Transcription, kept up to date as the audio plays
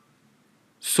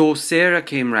So Sarah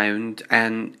came round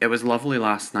and it was lovely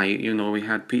last night. We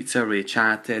had pizza, we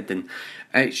chatted,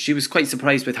 and she was quite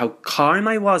surprised with how calm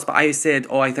I was. But I said,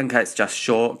 "Oh, I think it's just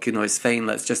shock. It's fine.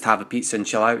 Let's just have a pizza and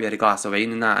chill out. We had a glass of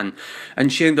wine and that."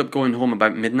 And she ended up going home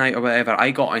about midnight or whatever.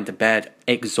 I got into bed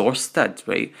exhausted,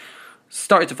 right?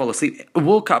 Started to fall asleep.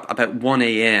 Woke up about 1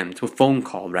 a.m. to a phone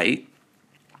call, right,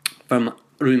 from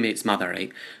roommate's mother,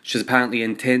 right? She's apparently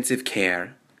in intensive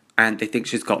care, and they think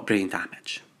she's got brain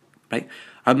damage, right?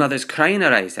 Her mother's crying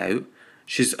her eyes out.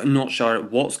 She's not sure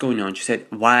what's going on. She said,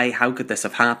 "Why? How could this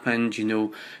have happened?"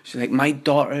 She's like, "My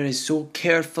daughter is so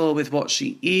careful with what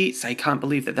she eats. I can't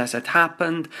believe that this had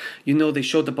happened. They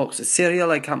showed the box of cereal.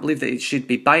 I can't believe that she'd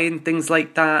be buying things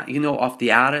like that, off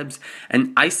the Arabs."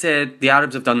 And I said, "The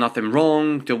Arabs have done nothing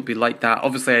wrong. Don't be like that."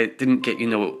 Obviously, I didn't get,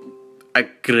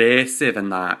 aggressive in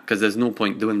that, because there's no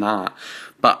point doing that.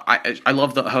 But I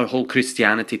love that her whole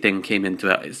Christianity thing came into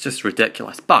it. It's just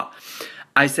ridiculous. But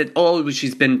I said, "Oh, well,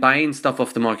 she's been buying stuff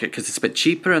off the market because it's a bit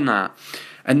cheaper and that."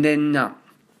 And then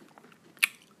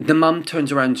the mum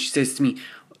turns around and she says to me,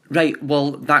 "Right,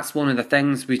 well, that's one of the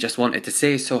things we just wanted to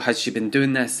say. So has she been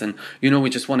doing this? And, we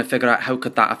just want to figure out how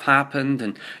could that have happened.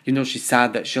 And, she's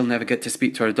sad that she'll never get to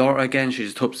speak to her daughter again. She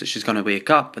just hopes that she's going to wake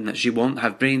up and that she won't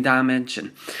have brain damage."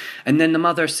 And then the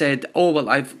mother said, "Oh, well,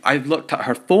 I've looked at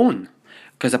her phone,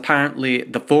 because apparently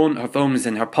her phone was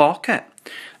in her pocket.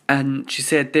 And she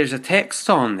said, there's a text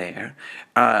on there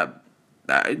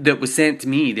that was sent to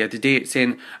me the other day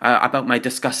saying about my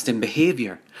disgusting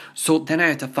behaviour." So then I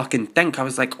had to fucking think. I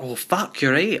was like, "Oh, fuck,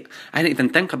 you're right. I didn't even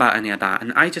think about any of that."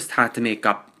 And I just had to make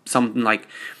up something like,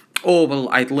 "Oh, well,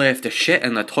 I'd left a shit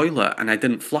in the toilet and I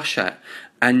didn't flush it."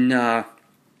 And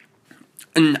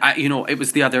it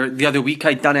was the other week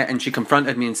I'd done it, and she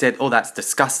confronted me and said, "Oh, that's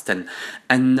disgusting."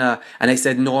 And I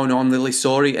said, no, I'm really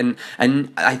sorry." And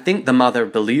I think the mother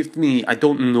believed me. I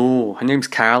don't know. Her name's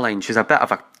Caroline. She's a bit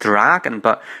of a dragon,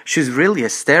 but she's really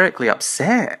hysterically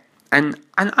upset. And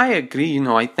I agree.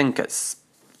 I think it's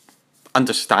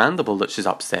understandable that she's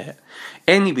upset.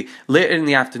 Anyway, later in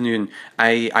the afternoon,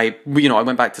 I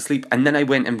went back to sleep, and then I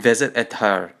went and visited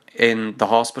her in the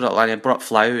hospital, and I brought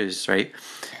flowers, right?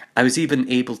 I was even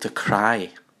able to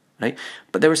cry, right?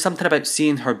 But there was something about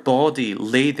seeing her body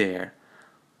lay there,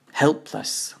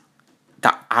 helpless,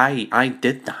 that I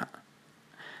did that.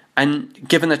 And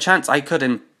given a chance, I could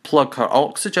unplug her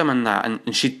oxygen and that,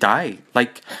 and she'd die.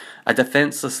 Like a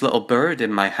defenseless little bird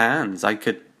in my hands, I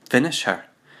could finish her.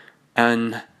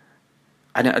 And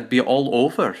it'd be all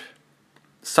over.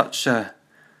 Such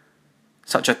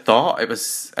a thought. It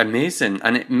was amazing,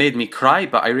 and it made me cry,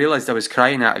 but I realised I was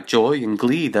crying out of joy and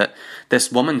glee that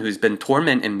this woman who's been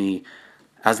tormenting me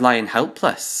is lying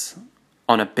helpless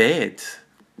on a bed,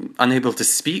 unable to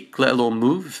speak, let alone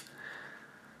move.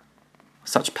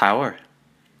 Such power.